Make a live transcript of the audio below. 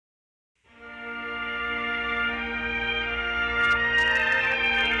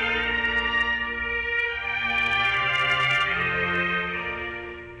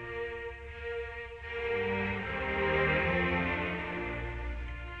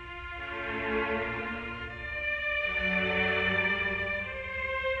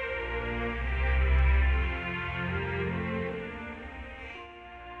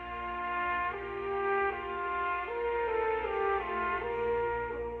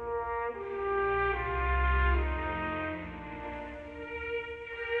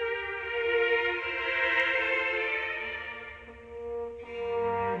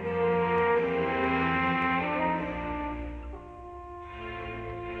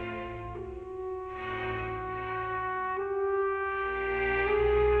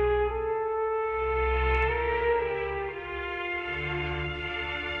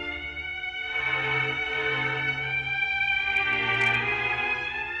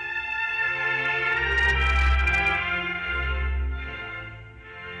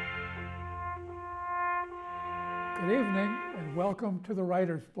welcome to the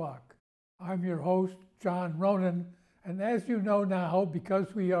Writer's Block. I'm your host, John Ronan, and as you know now,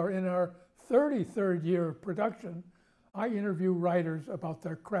 because we are in our 33rd year of production, I interview writers about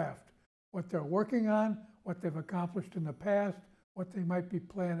their craft, what they're working on, what they've accomplished in the past, what they might be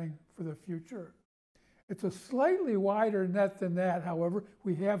planning for the future. It's a slightly wider net than that, however.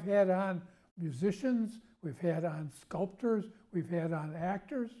 We have had on musicians, we've had on sculptors, we've had on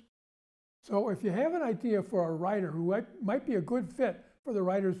actors. So if you have an idea for a writer who might be a good fit for the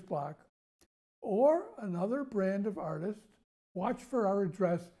Writer's Block or another brand of artist, watch for our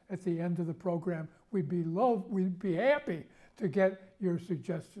address at the end of the program. We'd be happy to get your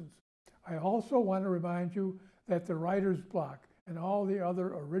suggestions. I also want to remind you that the Writer's Block and all the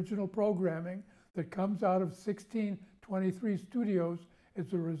other original programming that comes out of 1623 Studios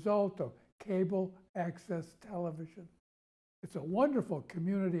is a result of cable access television. It's a wonderful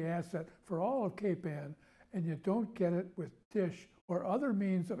community asset for all of Cape Ann, and you don't get it with Dish or other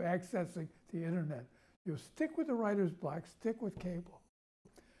means of accessing the internet. You stick with the Writer's Block, stick with cable.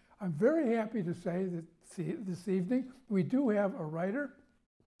 I'm very happy to say that this evening we do have a writer,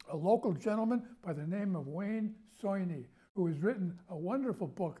 a local gentleman by the name of Wayne Soini, who has written a wonderful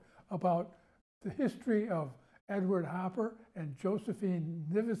book about the history of Edward Hopper and Josephine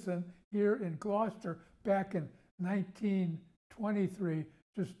Nivison here in Gloucester back in 1923,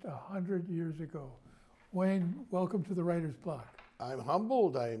 just 100 years ago. Wayne, welcome to the Writer's Block. I'm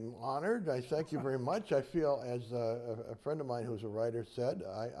humbled, I'm honored, I thank you very much. I feel, as a friend of mine who's a writer said,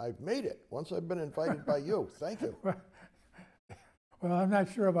 I've made it once I've been invited by you. Thank you. Well, I'm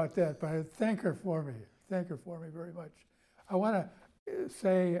not sure about that, but thank her for me. Thank her for me very much. I want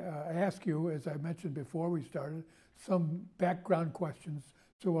to ask you, as I mentioned before we started, some background questions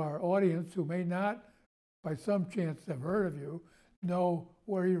to our audience who may not, by some chance, have heard of you, know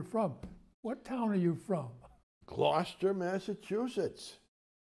where you're from. What town are you from? Gloucester, Massachusetts.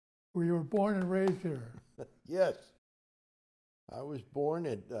 Where you were born and raised here? Yes. I was born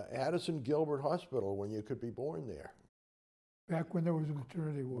at Addison Gilbert Hospital when you could be born there. Back when there was a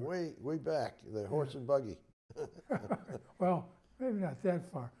maternity ward. Way back, the horse and buggy. Well, maybe not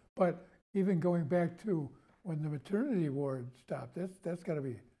that far, but even going back to when the maternity ward stopped, that's got to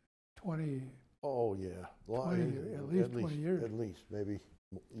be 20. Oh yeah, at least 20 years. At least, maybe,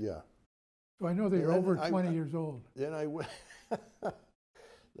 yeah. So I know that you're over 20 years old. Then I went.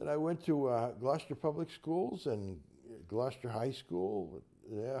 Then I went to Gloucester Public Schools and Gloucester High School.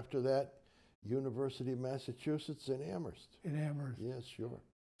 And after that, University of Massachusetts in Amherst. In Amherst. Yes, sure.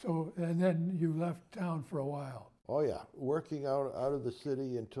 So, and then you left town for a while. Oh yeah, working out of the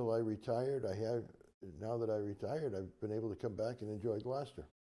city until I retired. Now that I retired, I've been able to come back and enjoy Gloucester.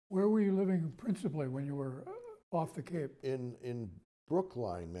 Where were you living principally when you were off the Cape? In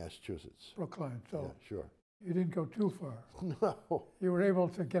Brookline, Massachusetts. Brookline, so yeah, sure. You didn't go too far. No. You were able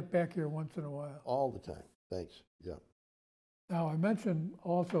to get back here once in a while. All the time, thanks, yeah. Now, I mentioned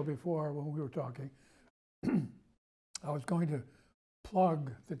also before when we were talking, I was going to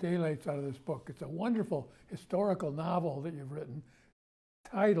plug the daylights out of this book. It's a wonderful historical novel that you've written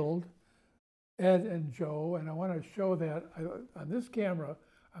titled Ed and Joe, and I want to show that on this camera.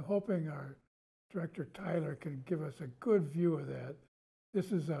 I'm hoping our director Tyler can give us a good view of that.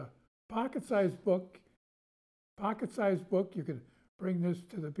 This is a pocket-sized book. Pocket-sized book. You can bring this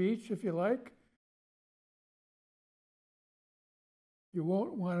to the beach if you like. You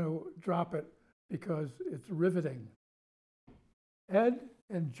won't want to drop it because it's riveting. Ed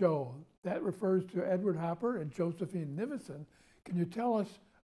and Joe, that refers to Edward Hopper and Josephine Nivison. Can you tell us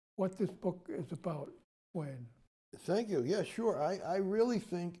what this book is about, Wayne? Thank you. Yeah, sure. I really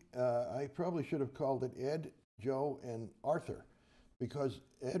think I probably should have called it Ed, Joe, and Arthur, because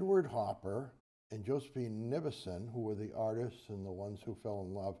Edward Hopper and Josephine Nivison, who were the artists and the ones who fell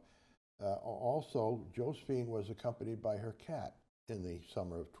in love, also Josephine was accompanied by her cat in the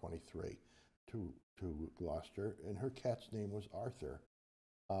summer of '23 to Gloucester, and her cat's name was Arthur.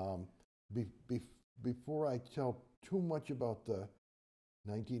 Before I tell too much about the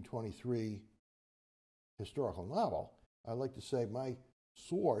 1923 historical novel, I'd like to say my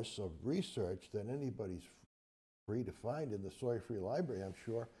source of research that anybody's free to find in the Sawyer Free Library, I'm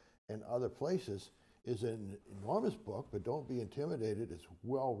sure, and other places, is an enormous book, but don't be intimidated. It's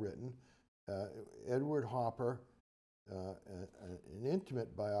well written. Edward Hopper, an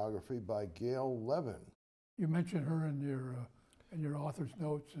intimate biography by Gail Levin. You mentioned her in your author's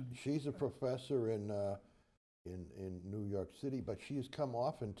notes, and she's a professor in New York City, but she has come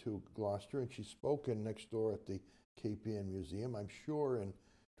often to Gloucester, and she's spoken next door at the Cape Ann Museum. I'm sure in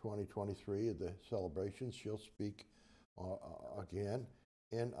 2023 at the celebrations she'll speak again.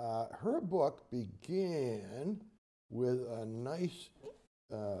 And her book began with a nice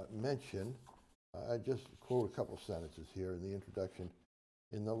mention. I just quote a couple sentences here in the introduction.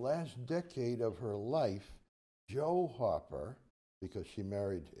 In the last decade of her life, Jo Harper, because she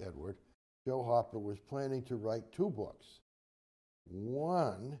married Edward, Jo Harper was planning to write 2 books,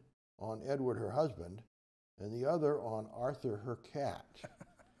 one on Edward, her husband, and the other on Arthur, her cat.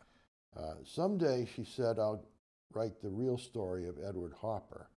 Someday, she said, I'll write the real story of Edward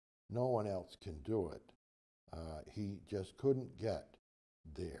Harper. No one else can do it. He just couldn't get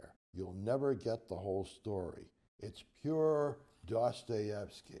there. You'll never get the whole story. It's pure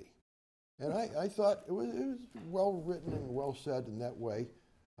Dostoevsky. And I thought it was well written and well said in that way,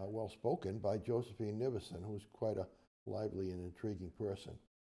 well spoken by Josephine Nivison, who's quite a lively and intriguing person.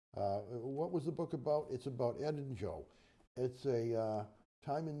 What was the book about? It's about Ed and Jo. It's a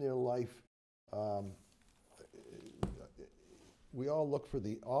time in their life. All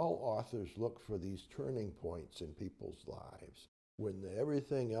authors look for these turning points in people's lives when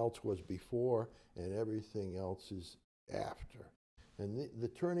everything else was before and everything else is after. And the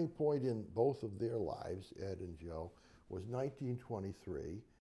turning point in both of their lives, Ed and Jo, was 1923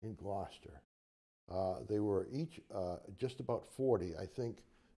 in Gloucester. They were each just about 40. I think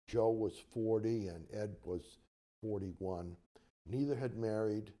Jo was 40 and Ed was 41. Neither had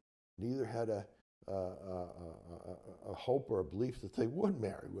married. Neither had a hope or a belief that they would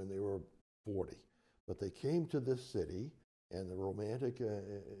marry when they were 40. But they came to this city, and the romantic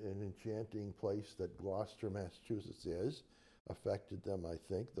and enchanting place that Gloucester, Massachusetts is, affected them, I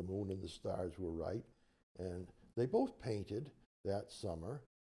think. The moon and the stars were right. And they both painted that summer.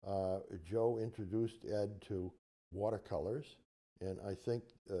 Jo introduced Ed to watercolors, and I think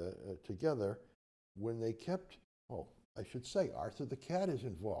together, when they kept, I should say, Arthur the cat is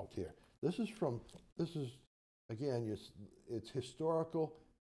involved here. This is again, it's historical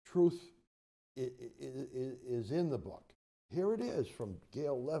truth is in the book. Here it is from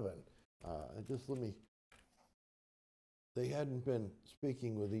Gail Levin. They hadn't been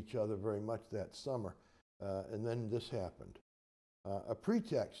speaking with each other very much that summer, and then this happened. A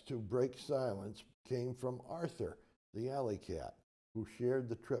pretext to break silence came from Arthur, the alley cat, who shared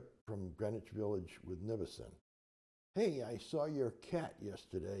the trip from Greenwich Village with Nivison. "Hey, I saw your cat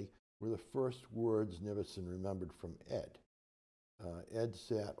yesterday," were the first words Nivison remembered from Ed. Ed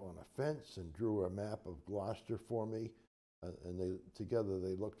sat on a fence and drew a map of Gloucester for me, and together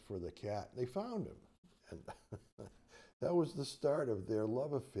they looked for the cat. They found him, and that was the start of their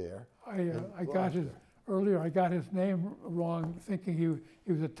love affair. I got his name wrong, thinking he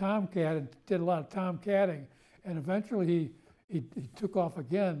was a tomcat and did a lot of tomcatting, and eventually he took off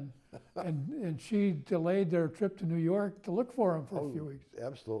again, and she delayed their trip to New York to look for him for a few weeks.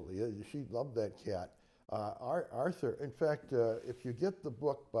 Absolutely, she loved that cat. Arthur, in fact, if you get the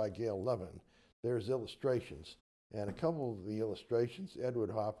book by Gail Levin, there's illustrations, and a couple of the illustrations Edward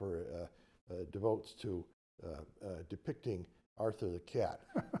Hopper devotes to depicting Arthur the cat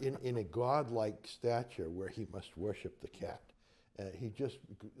in a godlike stature where he must worship the cat. He just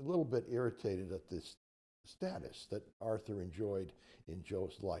a little bit irritated at this status that Arthur enjoyed in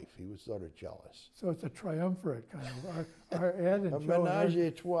Jo's life. He was sort of jealous. So it's a triumvirate kind of. Our Ed and a Jo. Menage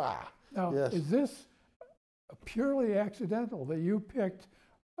a trois. Now, yes. Is this purely accidental that you picked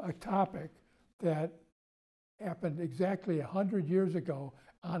a topic that happened exactly 100 years ago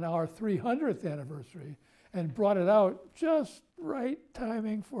on our 300th anniversary and brought it out just right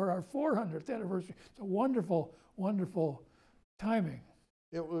timing for our 400th anniversary? It's a wonderful, wonderful timing.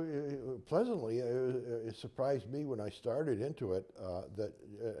 Pleasantly, it surprised me when I started into it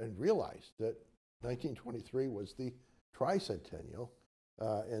and realized that 1923 was the tricentennial,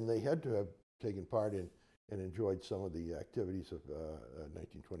 and they had to have taken part in and enjoyed some of the activities of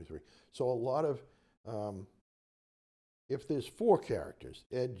 1923. So a lot of, if there's 4 characters,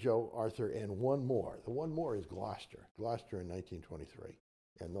 Ed, Jo, Arthur, and one more, the one more is Gloucester in 1923,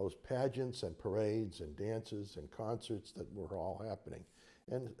 and those pageants and parades and dances and concerts that were all happening.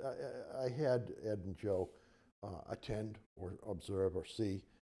 And I had Ed and Jo attend or observe or see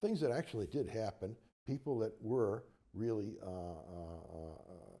things that actually did happen, people that were really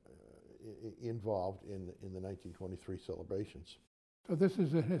involved in the 1923 celebrations. So this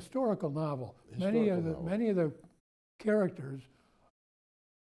is a historical novel. Many of the characters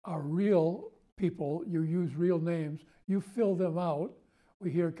are real people. You use real names. You fill them out.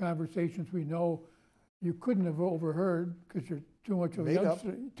 We hear conversations we know you couldn't have overheard because you're too much of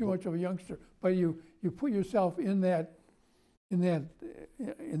a youngster. But you put yourself in that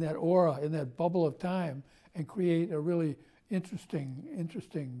aura, in that bubble of time, and create a really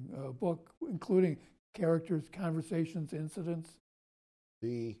interesting book, including characters, conversations, incidents.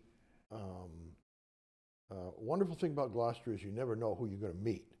 The Wonderful thing about Gloucester is you never know who you're going to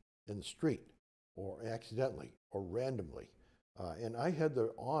meet in the street, or accidentally, or randomly. And I had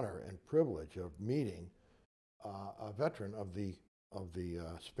the honor and privilege of meeting a veteran of the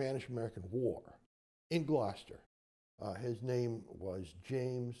Spanish-American War in Gloucester. His name was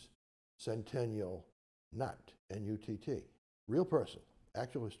James Centennial Nutt, N-U-T-T. Real person,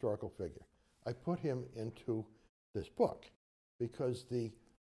 actual historical figure. I put him into this book because the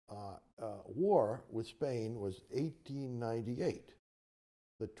war with Spain was 1898.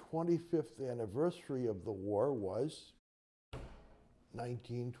 The 25th anniversary of the war was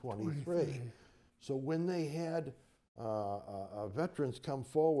 1923. So when they had veterans come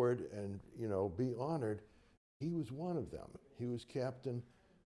forward and be honored, he was one of them. He was Captain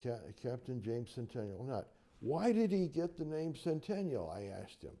James Centennial Nutt. Why did he get the name Centennial? I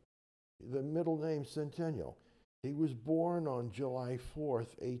asked him. The middle name Centennial. He was born on July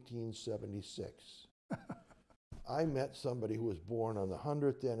 4th, 1876. I met somebody who was born on the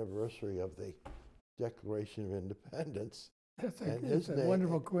 100th anniversary of the Declaration of Independence. That's a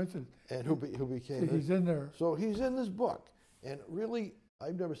wonderful coincidence. And who became he's in there. So he's in this book, and really,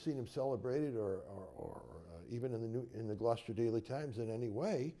 I've never seen him celebrated or even in the Gloucester Daily Times in any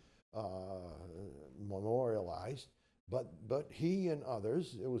way memorialized. But he and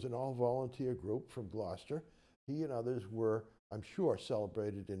others, it was an all-volunteer group from Gloucester. He and others were, I'm sure,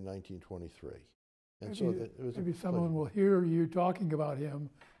 celebrated in 1923. And maybe someone will hear you talking about him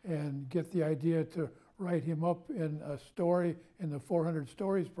and get the idea to write him up in a story in the 400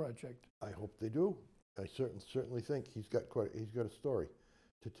 Stories Project. I hope they do. I certainly think he's got a story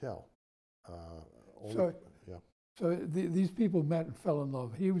to tell. So these people met and fell in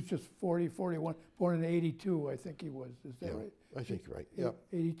love. He was just 40, 41, born in 82, I think he was. Is that right? I think you're right. Yep.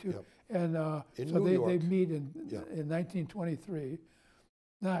 82. Yep. And so they meet in 1923,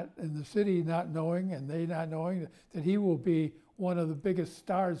 not in the city not knowing and they not knowing that he will be one of the biggest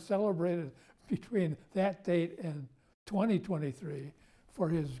stars celebrated between that date and 2023 for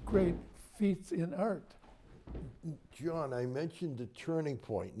his great feats in art. John, I mentioned the turning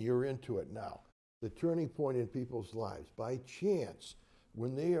point, and you're into it now. The turning point in people's lives. By chance,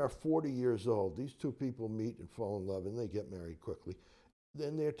 when they are 40 years old, these two people meet and fall in love, and they get married quickly.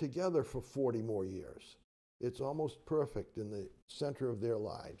 Then they're together for 40 more years. It's almost perfect in the center of their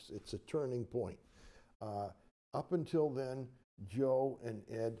lives. It's a turning point. Up until then, Joe and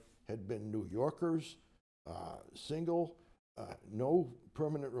Ed had been New Yorkers, single, no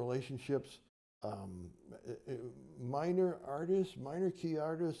permanent relationships, minor artists, minor key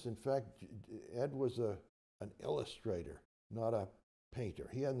artists. In fact, Ed was an illustrator, not a painter.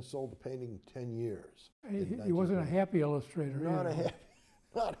 He hadn't sold a painting in 10 years. He wasn't a happy illustrator. Not a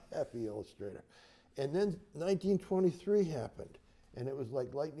happy illustrator. And then 1923 happened, and it was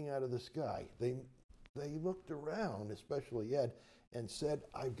like lightning out of the sky. They looked around, especially Ed, and said,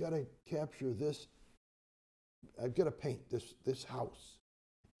 I've got to capture this, I've got to paint this house,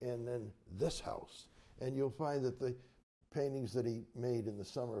 and then this house. And you'll find that the paintings that he made in the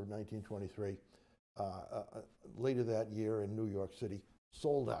summer of 1923, later that year in New York City,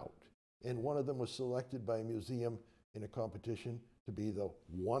 sold out. And one of them was selected by a museum in a competition to be the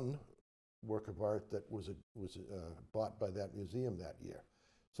one work of art that was bought by that museum that year.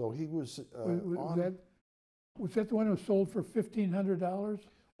 So he was was that the one that was sold for $1,500?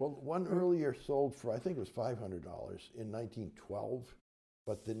 Well, one earlier sold for, I think it was $500 in 1912,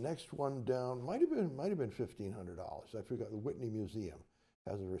 but the next one down might have been $1,500. I forgot. The Whitney Museum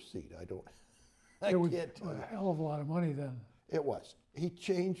has a receipt. I can't tell you. A hell of a lot of money then. It was. He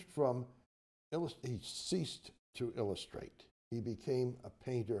changed from he ceased to illustrate. He became a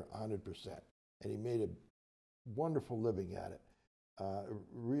painter 100%, and he made a wonderful living at it.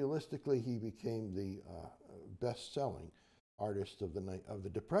 Realistically, he became the best-selling artist of the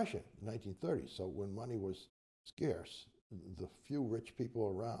Depression, 1930s. So when money was scarce, the few rich people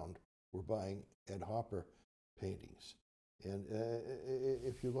around were buying Ed Hopper paintings. And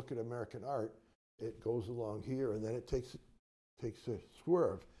if you look at American art, it goes along here, and then it takes a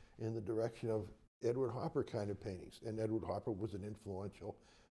swerve in the direction of Edward Hopper kind of paintings. And Edward Hopper was an influential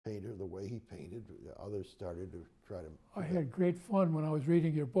painter. The way he painted, others started to try to. I had great fun when I was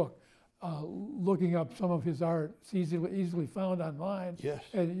reading your book, looking up some of his art. It's easily found online. Yes.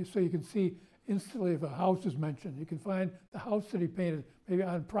 And so you can see instantly if a house is mentioned. You can find the house that he painted, maybe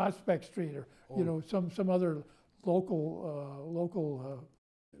on Prospect Street or some other local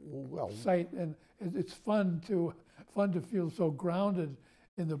site. And it's fun to feel so grounded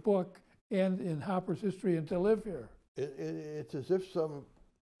in the book and in Hopper's history and to live here. It's as if some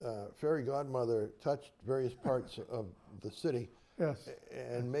fairy godmother touched various parts of the city, yes,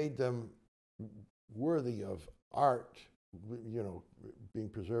 and made them worthy of art, you know, being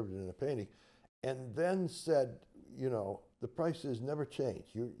preserved in a painting, and then said, you know, the prices never change.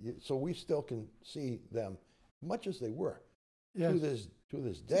 So we still can see them much as they were Yes. to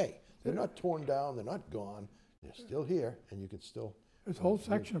this day. They're not torn down. They're not gone. They're still here, and you can still. There's a whole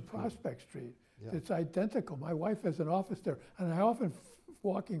section of Prospect Street. Yeah. It's identical. My wife has an office there, and I often,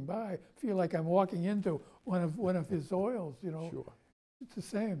 walking by, feel like I'm walking into one of his oils. You know, Sure. it's the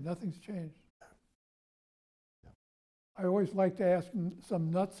same. Nothing's changed. Yeah. I always like to ask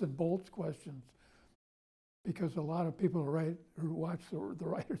some nuts and bolts questions, because a lot of people who watch the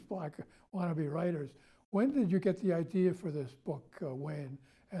writer's block want to be writers. When did you get the idea for this book, Wayne,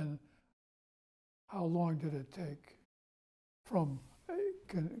 and how long did it take from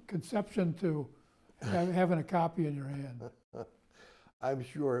conception to having a copy in your hand? I'm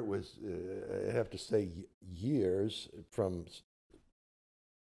sure it was, I have to say, years from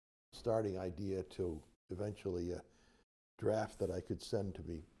starting idea to eventually a draft that I could send to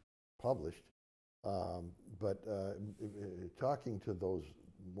be published. But talking to those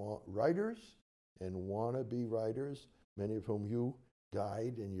writers and wannabe writers, many of whom you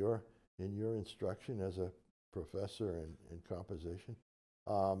guide in your instruction as a professor in composition,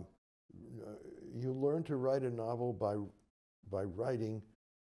 you learn to write a novel by writing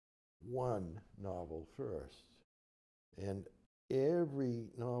one novel first, and every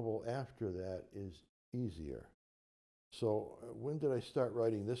novel after that is easier. So when did I start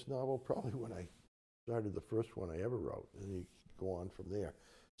writing this novel? Probably when I started the first one I ever wrote, and you go on from there.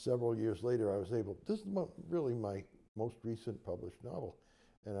 Several years later, I was able, this is really my most recent published novel,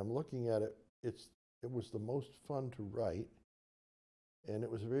 and I'm looking at it, it was the most fun to write, and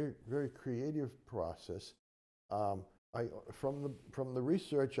it was a very, very creative process. From the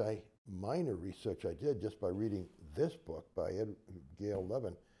research, minor research I did just by reading this book by Gail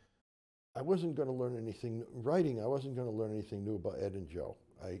Levin, I wasn't going to learn anything, I wasn't going to learn anything new about Ed and Joe.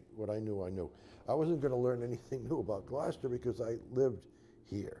 What I knew, I knew. I wasn't going to learn anything new about Gloucester because I lived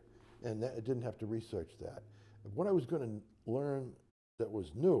here, and I didn't have to research that. What I was going to learn that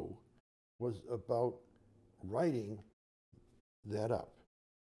was new was about writing that up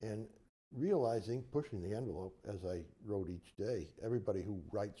and realizing, pushing the envelope as I wrote each day. Everybody who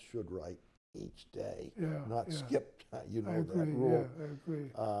writes should write each day, not skip, you know, that rule. Yeah, I agree.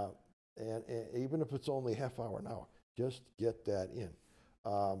 And even if it's only half hour an hour, just get that in.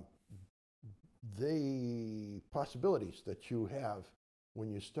 The possibilities that you have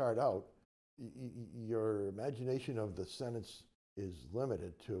when you start out, your imagination of the sentence is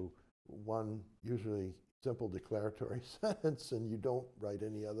limited to one usually simple declaratory sentence, and you don't write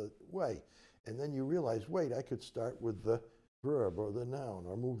any other way. And then you realize, wait, I could start with the verb or the noun,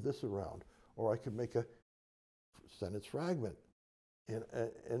 or move this around, or I could make a sentence fragment and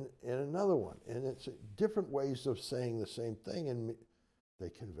another one. And it's different ways of saying the same thing, and they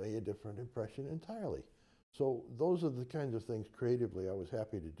convey a different impression entirely. So those are the kinds of things creatively I was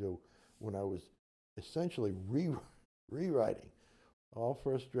happy to do when I was essentially rewriting. All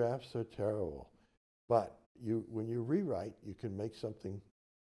first drafts are terrible, but when you rewrite, you can make something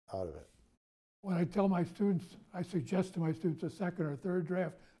out of it. When I tell my students, I suggest to my students a second or third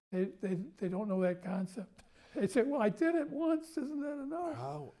draft, they don't know that concept. They say, well, I did it once, isn't that enough?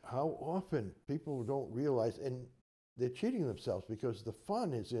 How often people don't realize, and they're cheating themselves, because the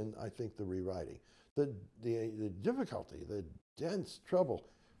fun is in, I think, the rewriting. The difficulty, the dense trouble,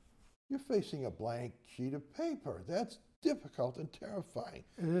 you're facing a blank sheet of paper. That's difficult and terrifying.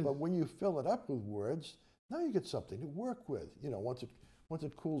 But when you fill it up with words, now you get something to work with, you know, once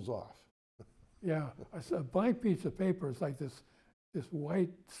it cools off. Yeah, a blank piece of paper is like this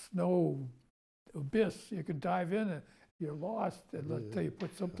white snow abyss. You can dive in and you're lost until you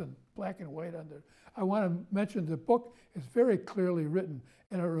put something black and white under it. I want to mention the book is very clearly written,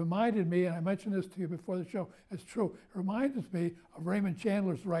 and it reminded me, and I mentioned this to you before the show, it's true, it reminds me of Raymond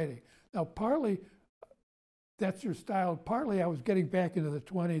Chandler's writing. Now, partly that's your style, partly I was getting back into the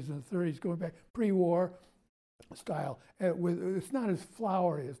 20s and the 30s, going back pre-war style. It's not as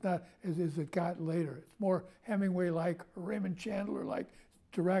flowery, it's not as it got later. It's more Hemingway-like, or Raymond Chandler-like,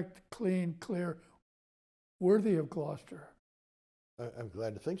 direct, clean, clear, worthy of Gloucester. I'm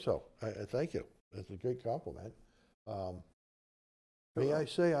glad to think so. I thank you. That's a great compliment. May I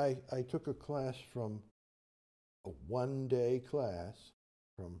say I took a class from a one-day class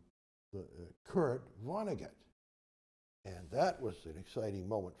from Kurt Vonnegut, and that was an exciting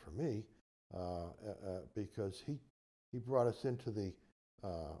moment for me because he brought us into the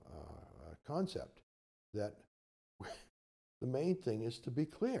concept that the main thing is to be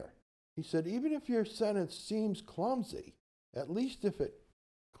clear. He said, even if your sentence seems clumsy, at least if it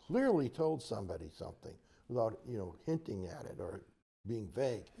clearly told somebody something without, hinting at it or being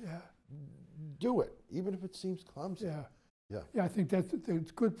vague. Yeah. Do it, even if it seems clumsy. Yeah. Yeah. Yeah, I think that's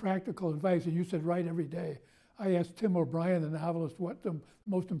good practical advice. And you said write every day. I asked Tim O'Brien, the novelist, what the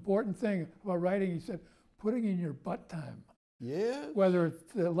most important thing about writing. He said, putting in your butt time. Yeah. Whether it's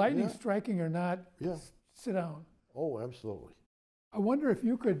the lightning Yeah. striking or not, Yeah. sit down. Oh, absolutely. I wonder if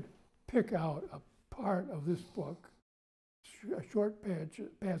you could pick out a part of this book, a short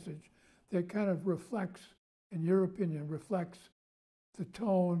passage that kind of reflects, in your opinion, reflects the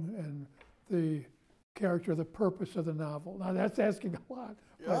tone and the character, the purpose of the novel. Now that's asking a lot.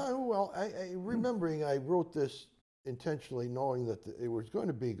 Well, remembering I wrote this intentionally knowing that it was going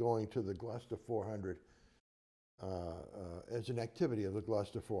to be going to the Gloucester 400 as an activity of the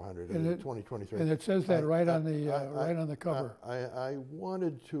Gloucester 400 in 2023. And it says that right on the cover. I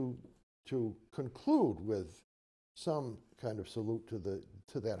wanted to conclude with some kind of salute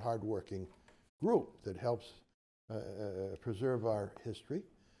to that hardworking group that helps preserve our history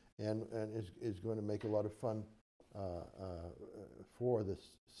and is going to make a lot of fun for the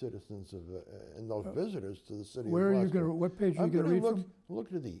citizens of and those visitors to the city. Where of are you Gloucester. going? What page are you going to read from? Look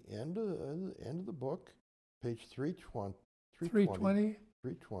to the end of the book, page 320. 320.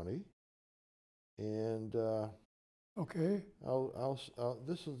 320. And okay.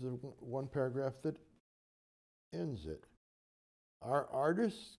 this is the one paragraph that ends it. Our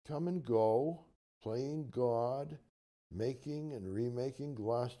artists come and go, playing God, making and remaking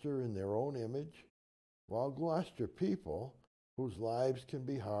Gloucester in their own image, while Gloucester people, whose lives can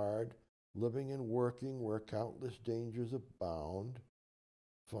be hard, living and working where countless dangers abound,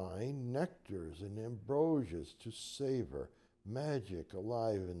 find nectars and ambrosias to savor, magic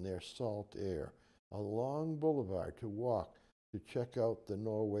alive in their salt air, a long boulevard to walk to check out the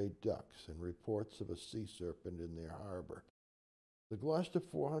Norway ducks and reports of a sea serpent in their harbor. The Gloucester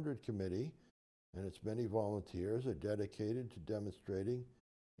 400 Committee and its many volunteers are dedicated to demonstrating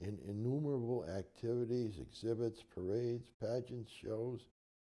in innumerable activities, exhibits, parades, pageants, shows,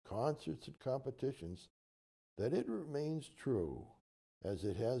 concerts, and competitions that it remains true, as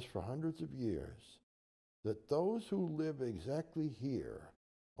it has for hundreds of years, that those who live exactly here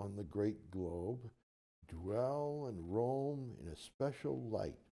on the great globe dwell and roam in a special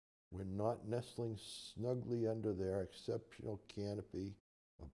light when not nestling snugly under their exceptional canopy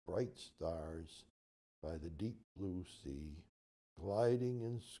of bright stars by the deep blue sea, gliding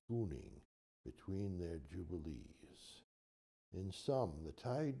and schooning between their jubilees. In some, the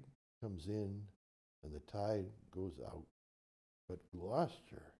tide comes in and the tide goes out, but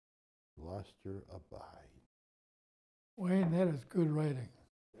Gloucester abides. Wayne, that is good writing.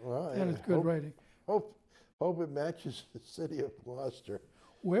 Well, That is good writing. Hope it matches the city of Gloucester.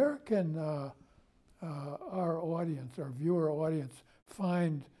 Where can our audience, our viewer audience,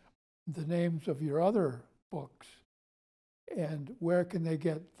 find the names of your other books? And where can they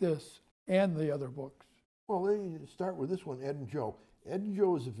get this and the other books? Well, they start with this one, Ed and Joe. Ed and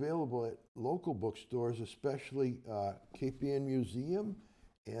Joe is available at local bookstores, especially Cape Ann Museum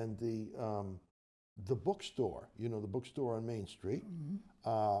and the bookstore, the bookstore on Main Street. Mm-hmm.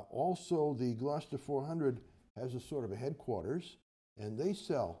 Also, the Gloucester 400 has a sort of a headquarters, and they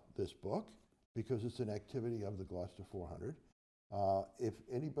sell this book because it's an activity of the Gloucester 400. If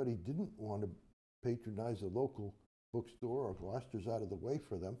anybody didn't want to patronize a local bookstore or Gloucester's out of the way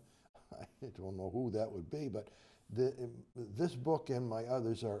for them, I don't know who that would be, but this book and my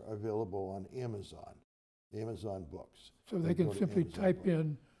others are available on Amazon Books. So they can simply type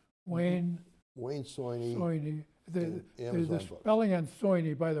in Wayne Soini. The spelling on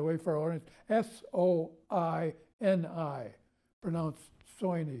Soini, by the way, for our audience, S-O-I-N-I, pronounced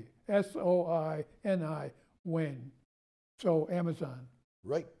Soini, S-O-I-N-I, Wayne. So Amazon.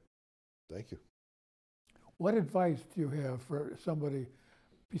 Right. Thank you. What advice do you have for somebody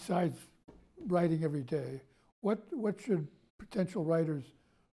besides writing every day? What should potential writers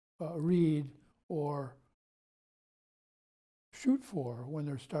read or shoot for when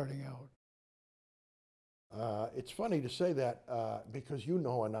they're starting out? It's funny to say that because you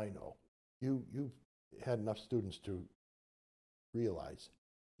know and I know. You've had enough students to realize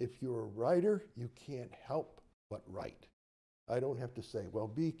if you're a writer, you can't help but write. I don't have to say, well,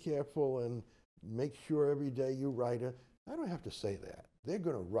 be careful and make sure every day you write it. I don't have to say that. They're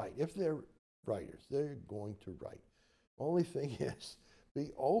going to write. If they're writers, they're going to write. Only thing is,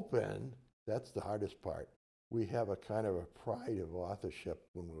 be open. That's the hardest part. We have a kind of a pride of authorship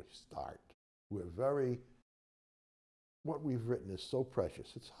when we start. What we've written is so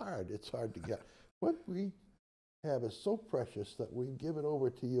precious. It's hard to get. What we have is so precious that we give it over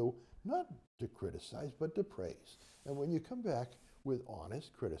to you, not to criticize, but to praise. And when you come back, with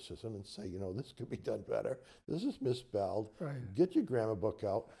honest criticism and say, you know, this could be done better. This is misspelled. Right. Get your grammar book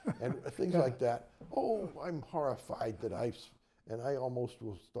out and things Yeah. like that. Oh, I'm horrified that I almost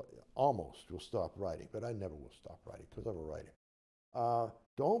will stop writing, but I never will stop writing because I'm a writer.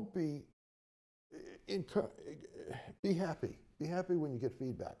 Don't be happy. Be happy when you get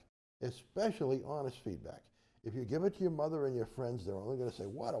feedback, especially honest feedback. If you give it to your mother and your friends, they're only going to say,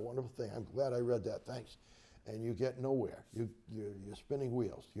 what a wonderful thing. I'm glad I read that. Thanks. And you get nowhere. You're spinning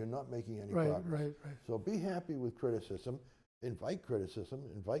wheels. You're not making any progress. Right. So be happy with criticism. Invite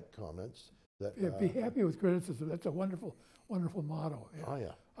comments. That, Yeah, be happy with criticism. That's a wonderful, wonderful motto. Yeah. Oh,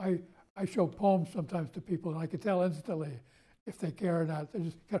 yeah. I show poems sometimes to people, and I can tell instantly if they care or not. They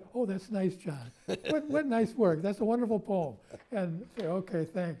just go, oh, that's nice, John. what nice work. That's a wonderful poem. And say, okay,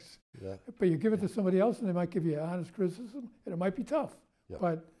 thanks. Yeah. But you give it to somebody else, and they might give you honest criticism, and it might be tough. Yeah.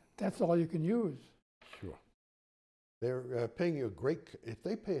 But that's all you can use. Sure. They're paying you if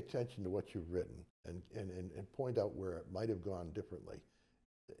they pay attention to what you've written and point out where it might have gone differently,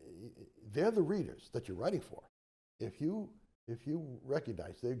 they're the readers that you're writing for. If you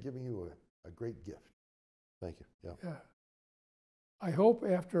recognize they're giving you a great gift. Thank you. Yeah. I hope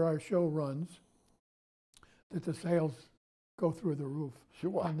after our show runs that the sales go through the roof.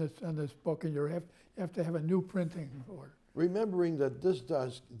 Sure. On this book, and you have to have a new printing order. Remembering that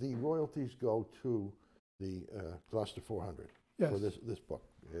the royalties go to the Gloucester 400 Yes. for this book.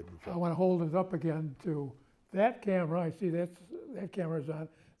 I want to hold it up again to that camera. I see that camera's on.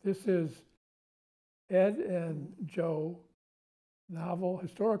 This is Ed and Joe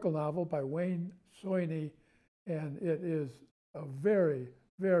historical novel by Wayne Soini, and it is a very,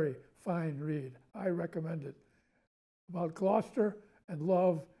 very fine read. I recommend it. About Gloucester and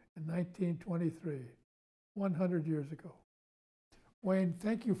love in 1923, 100 years ago. Wayne,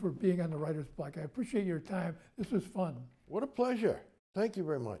 thank you for being on the Writer's Block. I appreciate your time. This was fun. What a pleasure. Thank you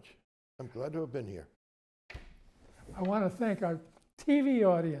very much. I'm glad to have been here. I want to thank our TV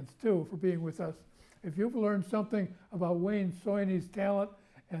audience, too, for being with us. If you've learned something about Wayne Soini's talent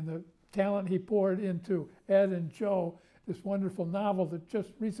and the talent he poured into Ed and Joe, this wonderful novel that just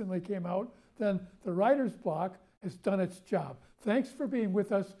recently came out, then the Writer's Block has done its job. Thanks for being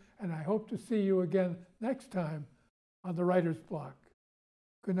with us, and I hope to see you again next time on the Writer's Block.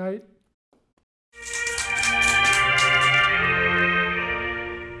 Good night.